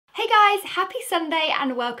guys, happy Sunday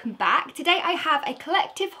and welcome back. Today I have a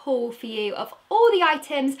collective haul for you of all the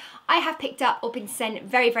items I have picked up or been sent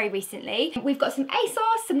very recently. We've got some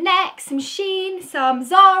ASOS, some Next, some Shein, some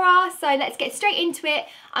Zara, so let's get straight into it.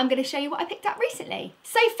 I'm going to show you what I picked up recently.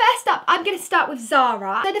 So first up, I'm going to start with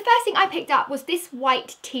Zara. So the first thing I picked up was this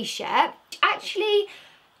white t-shirt, which actually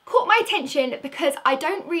caught my attention because I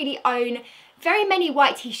don't really own very many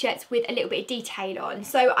white t-shirts with a little bit of detail on.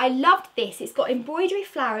 So I loved this. It's got embroidery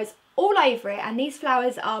flowers all over it, and these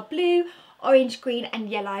flowers are blue, orange, green and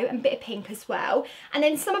yellow and a bit of pink as well. And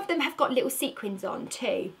then some of them have got little sequins on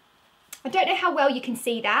too. I don't know how well you can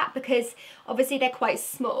see that because obviously they're quite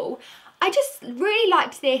small. I just really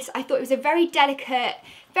liked this. I thought it was a very delicate,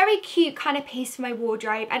 very cute kind of piece for my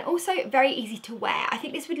wardrobe and also very easy to wear. I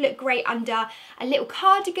think this would look great under a little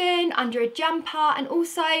cardigan, under a jumper, and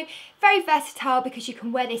also very versatile because you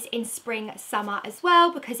can wear this in spring, summer as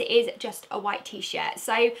well because it is just a white t-shirt.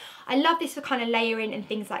 So I love this for kind of layering and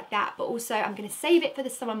things like that, but also I'm going to save it for the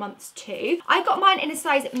summer months too. I got mine in a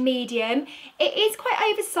size medium. It is quite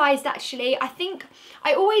oversized actually. I think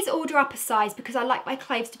I always order up a size because I like my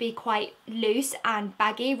clothes to be quite loose and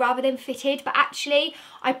baggy rather than fitted, but actually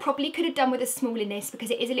I probably could have done with a small in this because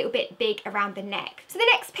it is a little bit big around the neck. So the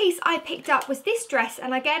next piece I picked up was this dress,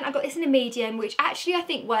 and again I got this in a medium, which actually I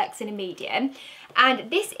think works in a medium, and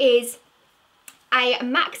this is a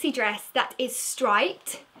maxi dress that is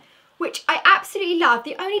striped, which I absolutely love.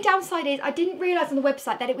 The only downside is I didn't realise on the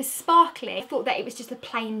website that it was sparkly. I thought that it was just a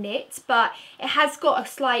plain knit, but it has got a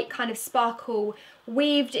slight kind of sparkle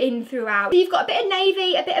weaved in throughout. So you've got a bit of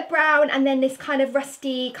navy, a bit of brown, and then this kind of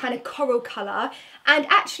rusty kind of coral colour. And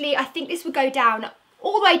actually I think this would go down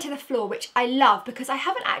all the way to the floor, which I love because I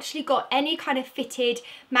haven't actually got any kind of fitted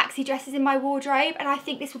maxi dresses in my wardrobe, and I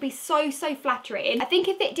think this would be so flattering. I think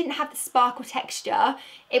if it didn't have the sparkle texture,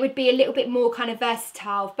 it would be a little bit more kind of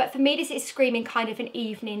versatile, but for me this is screaming kind of an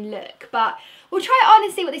evening look, but we'll try it on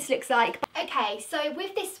and see what this looks like. Okay, so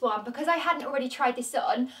with this one, because I hadn't already tried this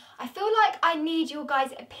on, I feel like I need your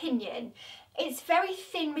guys' opinion. It's very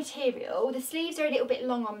thin material, the sleeves are a little bit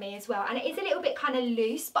long on me as well, and it is a little bit kind of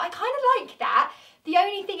loose, but I kind of like that. The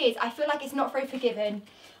only thing is I feel like it's not very forgiving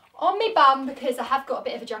on my bum because I have got a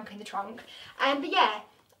bit of a junk in the trunk. But yeah,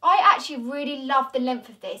 I actually really love the length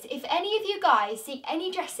of this. If any of you guys see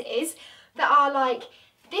any dresses that are like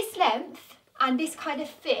this length and this kind of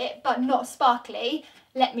fit but not sparkly,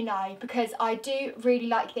 let me know because I do really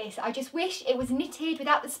like this. I just wish it was knitted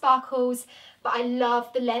without the sparkles, but I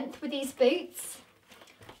love the length with these boots.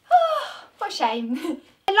 Oh, what a shame.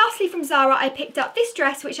 And lastly from Zara, I picked up this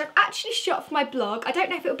dress, which I've actually shot for my blog. I don't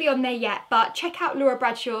know if it'll be on there yet, but check out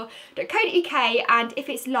Bradshaw.co.uk, and if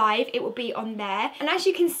it's live, it will be on there. And as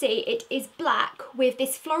you can see, it is black with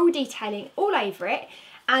this floral detailing all over it.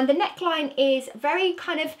 And the neckline is very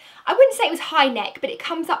kind of, I wouldn't say it was high neck, but it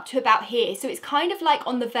comes up to about here. So it's kind of like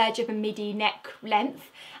on the verge of a midi neck length.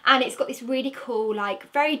 And it's got this really cool, like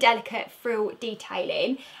very delicate frill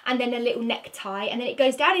detailing, and then a little necktie, and then it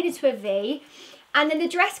goes down into a V. And then the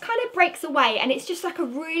dress kind of breaks away, and it's just like a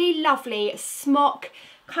really lovely smock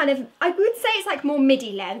kind of, I would say it's like more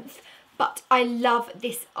midi length, but I love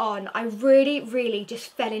this on. I really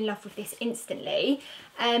just fell in love with this instantly.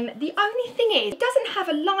 The only thing is, it doesn't have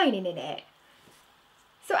a lining in it.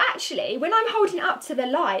 So actually, when I'm holding it up to the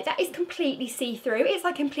light, that is completely see-through. It's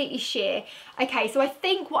like completely sheer. Okay, so I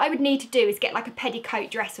think what I would need to do is get like a petticoat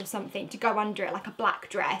dress or something to go under it, like a black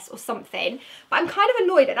dress or something. But I'm kind of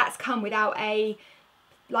annoyed that that's come without a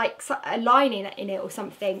lining in it or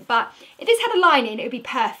something. But if this had a lining, it would be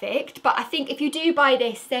perfect. But I think if you do buy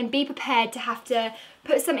this, then be prepared to have to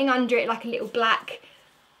put something under it, like a little black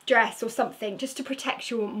dress or something, just to protect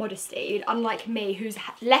your modesty, unlike me who's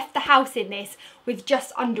left the house in this with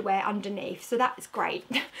just underwear underneath. So that is great.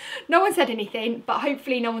 No one said anything, but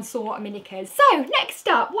hopefully no one saw my knickers. So next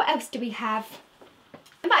up, what else do we have?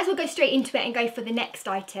 I might as well go straight into it and go for the next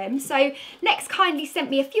item. So Next kindly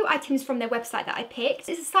sent me a few items from their website that I picked.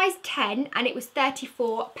 It's a size 10 and it was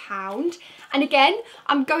 £34. And again,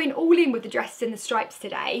 I'm going all in with the dresses and the stripes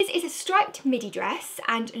today. This is a striped midi dress,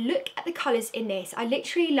 and look at the colours in this. I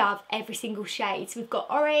literally love every single shade. So we've got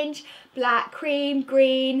orange, black, cream,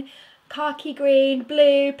 green, khaki green,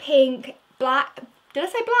 blue, pink, black. Did I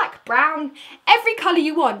say black? Brown? Every colour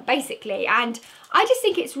you want, basically. And I just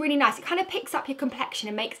think it's really nice. It kind of picks up your complexion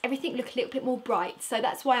and makes everything look a little bit more bright. So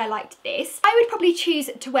that's why I liked this. I would probably choose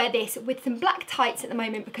to wear this with some black tights at the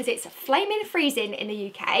moment because it's flaming freezing in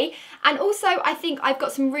the UK. And also I think I've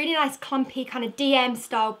got some really nice clumpy kind of DM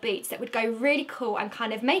style boots that would go really cool and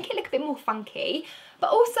kind of make it look a bit more funky. but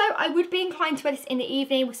also I would be inclined to wear this in the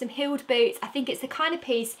evening with some heeled boots. I think it's the kind of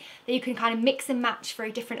piece that you can kind of mix and match for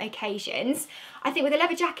different occasions. I think with a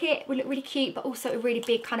leather jacket it would look really cute, but also a really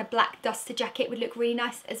big kind of black duster jacket would look really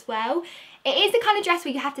nice as well. It is the kind of dress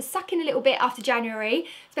where you have to suck in a little bit after January,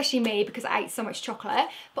 especially me because I ate so much chocolate,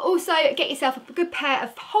 but also get yourself a good pair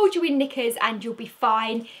of hold you in knickers and you'll be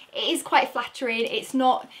fine. It is quite flattering. It's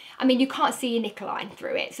not, I mean, you can't see your knicker line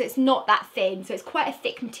through it, so it's not that thin, so it's quite a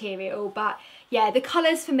thick material. But yeah, the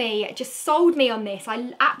colours for me just sold me on this.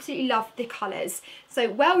 I absolutely love the colours. So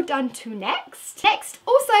well done to Next. Next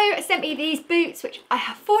also sent me these boots, which I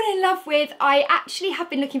have fallen in love with. I actually have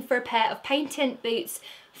been looking for a pair of patent boots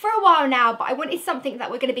for a while now, but I wanted something that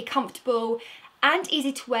were going to be comfortable and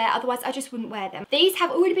easy to wear, otherwise I just wouldn't wear them. These have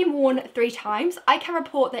already been worn 3 times. I can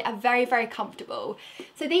report they are very, very comfortable.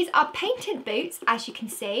 So these are patent boots, as you can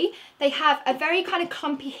see. They have a very kind of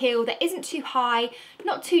clumpy heel that isn't too high,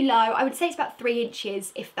 not too low. I would say it's about 3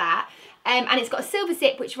 inches, if that. And it's got a silver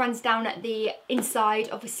zip which runs down at the inside,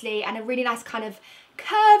 obviously, and a really nice kind of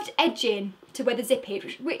curved edging to where the zip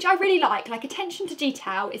is, which I really like attention to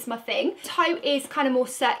detail is my thing. Toe is kind of more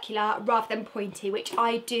circular rather than pointy, which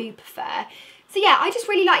I do prefer. So yeah, I just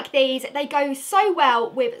really like these. They go so well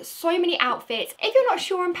with so many outfits. If you're not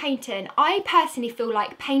sure on patent, I personally feel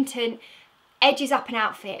like patent edges up an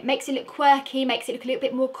outfit, makes it look quirky, makes it look a little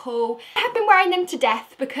bit more cool. I have been wearing them to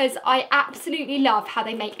death because I absolutely love how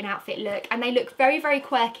they make an outfit look, and they look very, very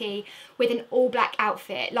quirky with an all black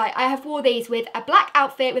outfit. Like I have wore these with a black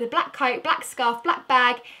outfit, with a black coat, black scarf, black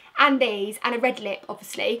bag, and these, and a red lip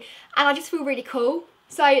obviously, and I just feel really cool.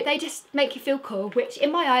 So they just make you feel cool, which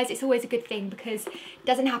in my eyes is always a good thing because it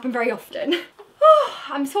doesn't happen very often.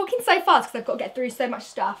 I'm talking so fast because I've got to get through so much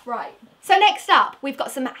stuff. Right. So next up, we've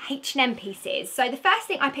got some H&M pieces. So the first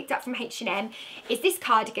thing I picked up from H&M is this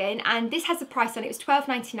cardigan, and this has a price on it. It was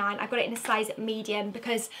 £12.99. I got it in a size medium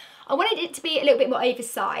because I wanted it to be a little bit more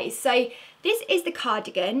oversized. So this is the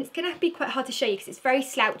cardigan. It's going to be quite hard to show you because it's very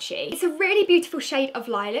slouchy. It's a really beautiful shade of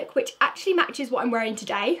lilac, which actually matches what I'm wearing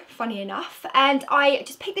today, funny enough. And I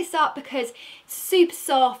just picked this up because it's super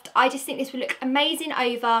soft. I just think this would look amazing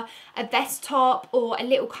over a vest top or a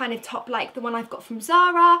little kind of top like the one I've got from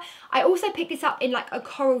Zara. I also picked this up in like a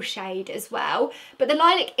coral shade as well, but the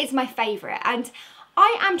lilac is my favourite, and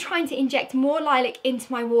I am trying to inject more lilac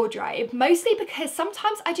into my wardrobe, mostly because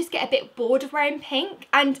sometimes I just get a bit bored of wearing pink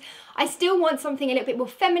and I still want something a little bit more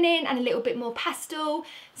feminine and a little bit more pastel,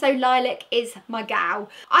 so lilac is my gal.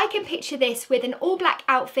 I can picture this with an all black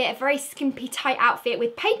outfit, a very skimpy tight outfit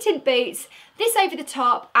with patent boots, this over the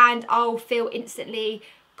top, and I'll feel instantly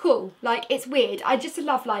cool. Like, it's weird. I just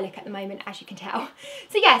love lilac at the moment, as you can tell.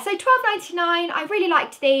 So yeah, so £12.99. I really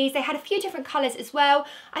liked these. They had a few different colours as well.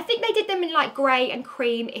 I think they did them in like grey and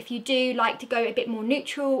cream if you do like to go a bit more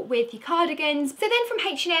neutral with your cardigans. So then from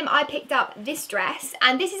H&M I picked up this dress,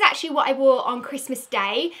 and this is actually what I wore on Christmas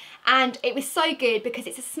Day, and it was so good because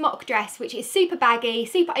it's a smock dress which is super baggy,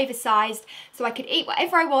 super oversized, so I could eat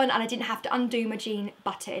whatever I want and I didn't have to undo my jean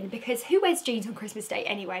button, because who wears jeans on Christmas Day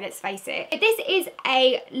anyway, let's face it. This is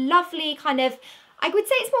a lovely kind of, I would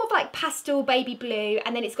say it's more of like pastel baby blue,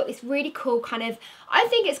 and then it's got this really cool kind of, I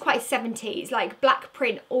think it's quite 70s, like black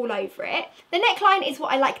print all over it. The neckline is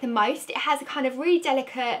what I like the most. It has a kind of really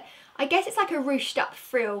delicate, I guess it's like a ruched up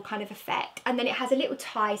frill kind of effect, and then it has a little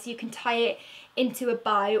tie so you can tie it into a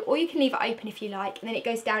bow, or you can leave it open if you like, and then it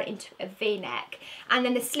goes down into a V-neck. And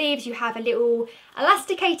then the sleeves, you have a little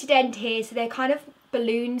elasticated end here, so they're kind of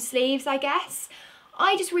balloon sleeves, I guess.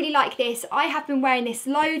 I just really like this. I have been wearing this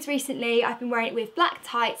loads recently. I've been wearing it with black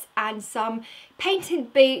tights and some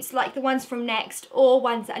patent boots like the ones from Next, or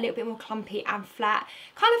ones that are a little bit more clumpy and flat,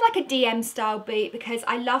 kind of like a DM style boot, because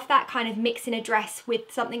I love that kind of mixing a dress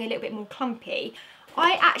with something a little bit more clumpy.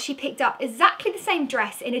 I actually picked up exactly the same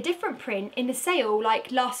dress in a different print in the sale like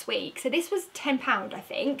last week. So this was £10, I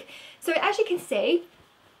think. So as you can see,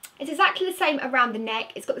 it's exactly the same around the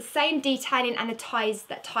neck. It's got the same detailing and the ties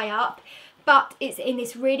that tie up, but it's in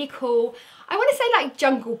this really cool, I want to say like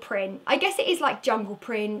jungle print. I guess it is like jungle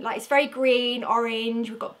print. Like, it's very green, orange,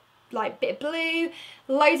 we've got like a bit of blue,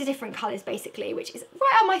 loads of different colours basically, which is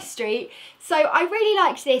right on my street. So I really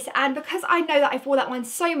liked this, and because I know that I've wore that one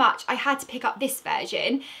so much, I had to pick up this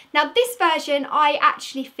version. Now this version I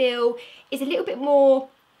actually feel is a little bit more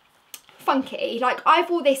funky. Like, I've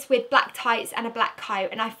wore this with black tights and a black coat,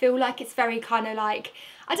 and I feel like it's very kind of like,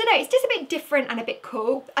 I don't know, it's just a bit different and a bit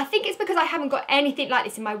cool. I think it's because I haven't got anything like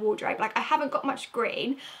this in my wardrobe. Like, I haven't got much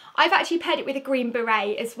green. I've actually paired it with a green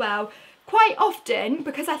beret as well quite often,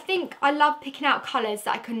 because I think I love picking out colours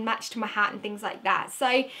that I can match to my hat and things like that. So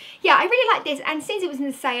yeah, I really like this, and since it was in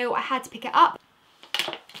the sale I had to pick it up.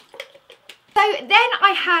 So then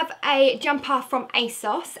I have a jumper from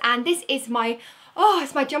ASOS, and this is my, oh,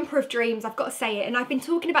 it's my jumper of dreams, I've got to say it. And I've been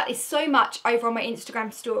talking about this so much over on my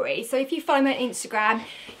Instagram story. So if you follow me on Instagram,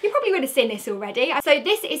 you probably would have seen this already. So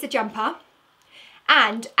this is a jumper.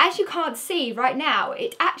 And as you can't see right now,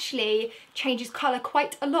 it actually changes colour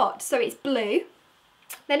quite a lot. So it's blue,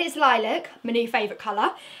 then it's lilac, my new favourite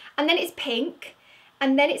colour, and then it's pink,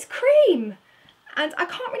 and then it's cream. And I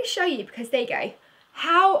can't really show you because there you go.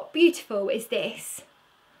 How beautiful is this?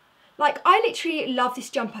 Like, I literally love this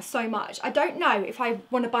jumper so much. I don't know if I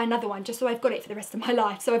want to buy another one just so I've got it for the rest of my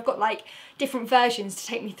life. So I've got like different versions to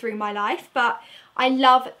take me through my life, but I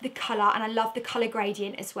love the colour and I love the colour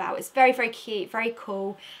gradient as well. It's very, very cute, very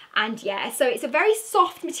cool. And yeah, so it's a very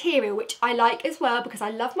soft material, which I like as well because I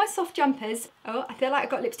love my soft jumpers. Oh, I feel like I've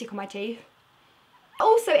got lipstick on my teeth.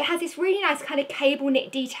 Also, it has this really nice kind of cable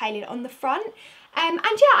knit detailing on the front. And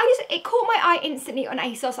yeah, it caught my eye instantly on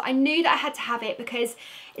ASOS. I knew that I had to have it because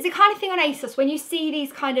it's the kind of thing on ASOS, when you see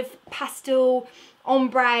these kind of pastel,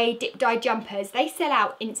 ombre, dip dye jumpers, they sell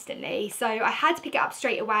out instantly. So I had to pick it up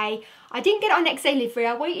straight away. I didn't get it on next day delivery.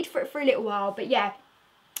 I waited for it for a little while, but yeah,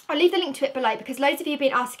 I'll leave the link to it below because loads of you have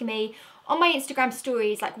been asking me on my Instagram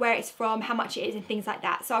stories like where it's from, how much it is and things like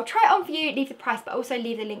that. So I'll try it on for you, leave the price, but also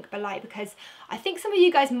leave the link below because I think some of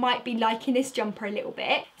you guys might be liking this jumper a little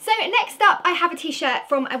bit. So next up, I have a t-shirt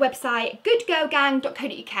from a website,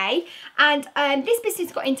 goodgirlgang.co.uk, and this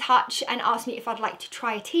business got in touch and asked me if I'd like to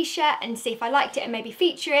try a t-shirt and see if I liked it and maybe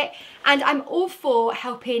feature it. And I'm all for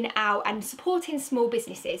helping out and supporting small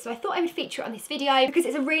businesses. So I thought I would feature it on this video because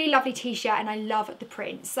it's a really lovely t-shirt and I love the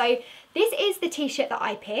print. So this is the t-shirt that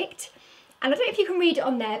I picked. And I don't know if you can read it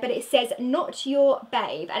on there, but it says, "Not your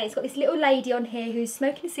babe." And it's got this little lady on here who's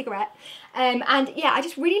smoking a cigarette. And yeah, I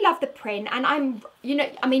just really love the print. And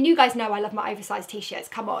you guys know I love my oversized t-shirts,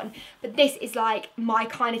 come on. But this is like my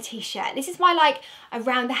kind of t-shirt. This is my like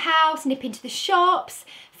around the house, nip into the shops,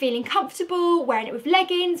 feeling comfortable, wearing it with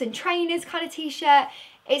leggings and trainers kind of t-shirt.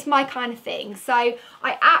 It's my kind of thing. So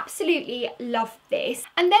I absolutely love this.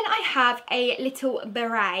 And then I have a little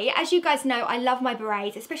beret. As you guys know, I love my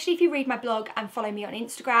berets, especially if you read my blog and follow me on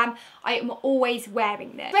Instagram. I am always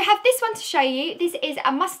wearing them. So I have this one to show you. This is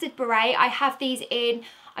a mustard beret. I have these in,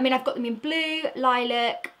 I've got them in blue,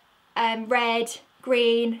 lilac, red,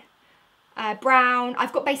 green, brown.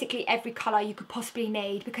 I've got basically every colour you could possibly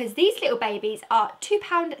need because these little babies are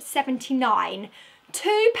 £2.79.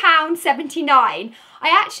 £2.79. I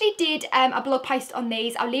actually did a blog post on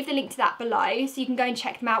these. I'll leave the link to that below so you can go and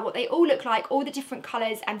check them out, what they all look like, all the different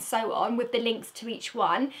colours and so on, with the links to each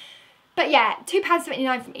one. But yeah,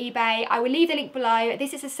 £2.79 from eBay. I will leave the link below.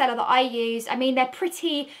 This is a seller that I use. They're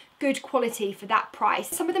pretty good quality for that price.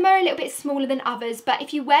 Some of them are a little bit smaller than others, but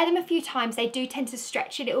if you wear them a few times, they do tend to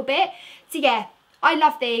stretch a little bit. So yeah, I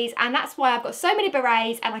love these, and that's why I've got so many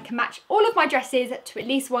berets, and I can match all of my dresses to at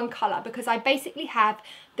least one colour because I basically have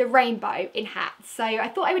the rainbow in hats. So I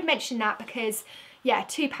thought I would mention that because, yeah,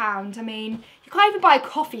 £2. You can't even buy a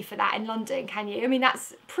coffee for that in London, can you?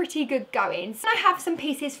 That's pretty good going. So I have some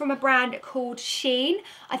pieces from a brand called Shein.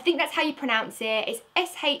 I think that's how you pronounce it. It's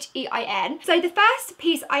S-H-E-I-N. So the first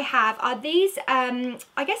piece I have are these, I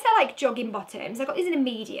guess they're like jogging bottoms. I got these in a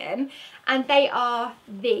medium, and they are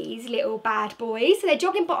these little bad boys. So they're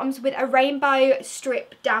jogging bottoms with a rainbow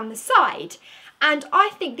strip down the side. And I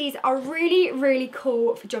think these are really, really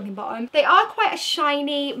cool for jogging bottom. They are quite a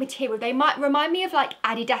shiny material. They might remind me of like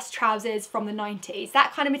Adidas trousers from the 90s,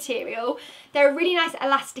 that kind of material. They're a really nice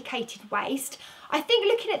elasticated waist. I think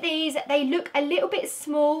looking at these, they look a little bit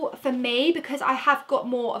small for me because I have got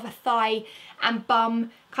more of a thigh and bum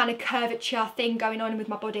kind of curvature thing going on with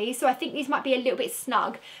my body. So I think these might be a little bit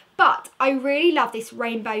snug, but I really love this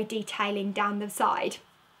rainbow detailing down the side.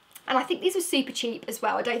 And I think these were super cheap as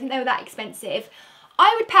well. I don't think they were that expensive.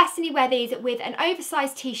 I would personally wear these with an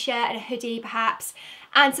oversized t-shirt and a hoodie perhaps,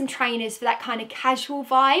 and some trainers for that kind of casual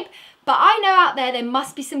vibe. But I know out there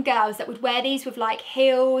must be some girls that would wear these with like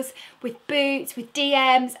heels, with boots, with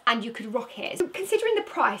DMs, and you could rock it. So considering the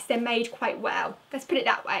price, they're made quite well. Let's put it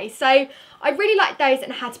that way. So I really like those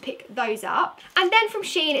and I had to pick those up. And then from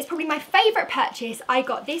Shein, it's probably my favourite purchase. I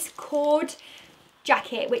got this cord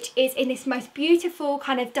jacket, which is in this most beautiful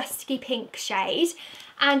kind of dusky pink shade,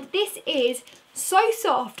 and this is so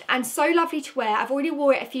soft and so lovely to wear. I've already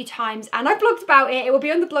wore it a few times and I've blogged about it. It will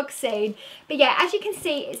be on the blog soon. But yeah, as you can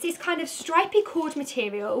see, it's this kind of stripy cord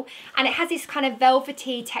material and it has this kind of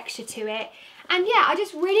velvety texture to it. And yeah, I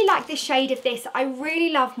just really like this shade of this. I really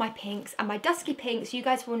love my pinks and my dusky pinks, you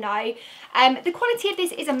guys will know. The quality of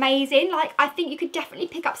this is amazing. Like, I think you could definitely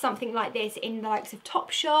pick up something like this in the likes of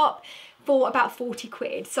Topshop, for about 40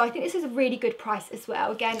 quid. So I think this is a really good price as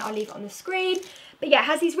well. Again, I'll leave it on the screen. But yeah, it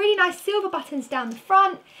has these really nice silver buttons down the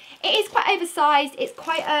front. It is quite oversized. It's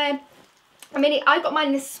quite I mean, I got mine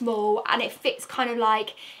in a small and it fits kind of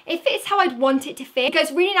like, it fits how I'd want it to fit. It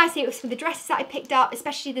goes really nicely with some of the dresses that I picked up,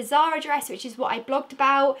 especially the Zara dress, which is what I blogged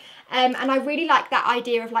about. And I really like that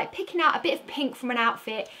idea of like picking out a bit of pink from an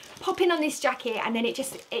outfit, popping on this jacket, and then it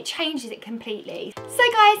changes it completely. So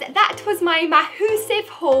guys, that was my massive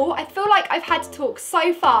haul. I feel like I've had to talk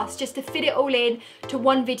so fast just to fit it all in to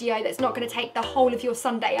one video that's not going to take the whole of your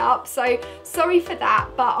Sunday up. So sorry for that,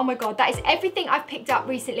 but oh my God, that is everything I've picked up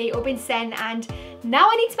recently or been sent, and now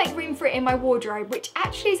I need to make room for it in my wardrobe, which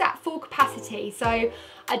actually is at full capacity. So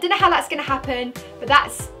I don't know how that's going to happen, but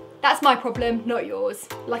that's my problem, not yours.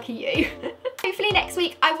 Lucky you. Hopefully next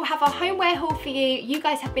week I will have a homeware haul for you. You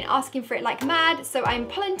guys have been asking for it like mad, so I'm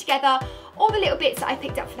pulling together all the little bits that I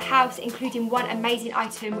picked up for the house, including one amazing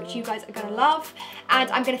item which you guys are gonna love, and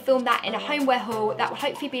I'm gonna film that in a homeware haul that will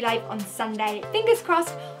hopefully be live on Sunday. Fingers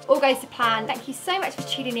crossed, all goes to plan. Thank you so much for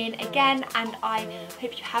tuning in again, and I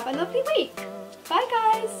hope you have a lovely week. Bye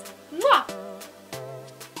guys. Mwah!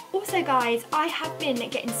 Also guys, I have been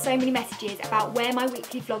getting so many messages about where my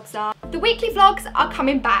weekly vlogs are. The weekly vlogs are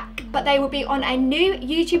coming back, but they will be on a new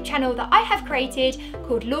YouTube channel that I have created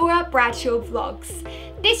called Laura Bradshaw Vlogs.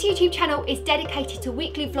 This YouTube channel is dedicated to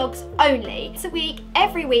weekly vlogs only. Once a week,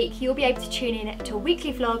 every week, you'll be able to tune in to a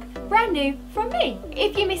weekly vlog brand new from me.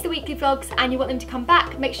 If you miss the weekly vlogs and you want them to come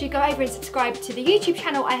back, make sure you go over and subscribe to the YouTube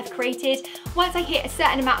channel I have created. Once I hit a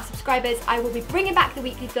certain amount of subscribers, I will be bringing back the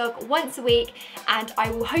weekly vlog once a week, and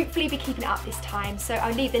I will hopefully be keeping it up this time. So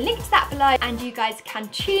I'll leave the link to that below and you guys can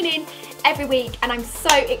tune in every week, and I'm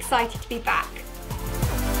so excited to be back.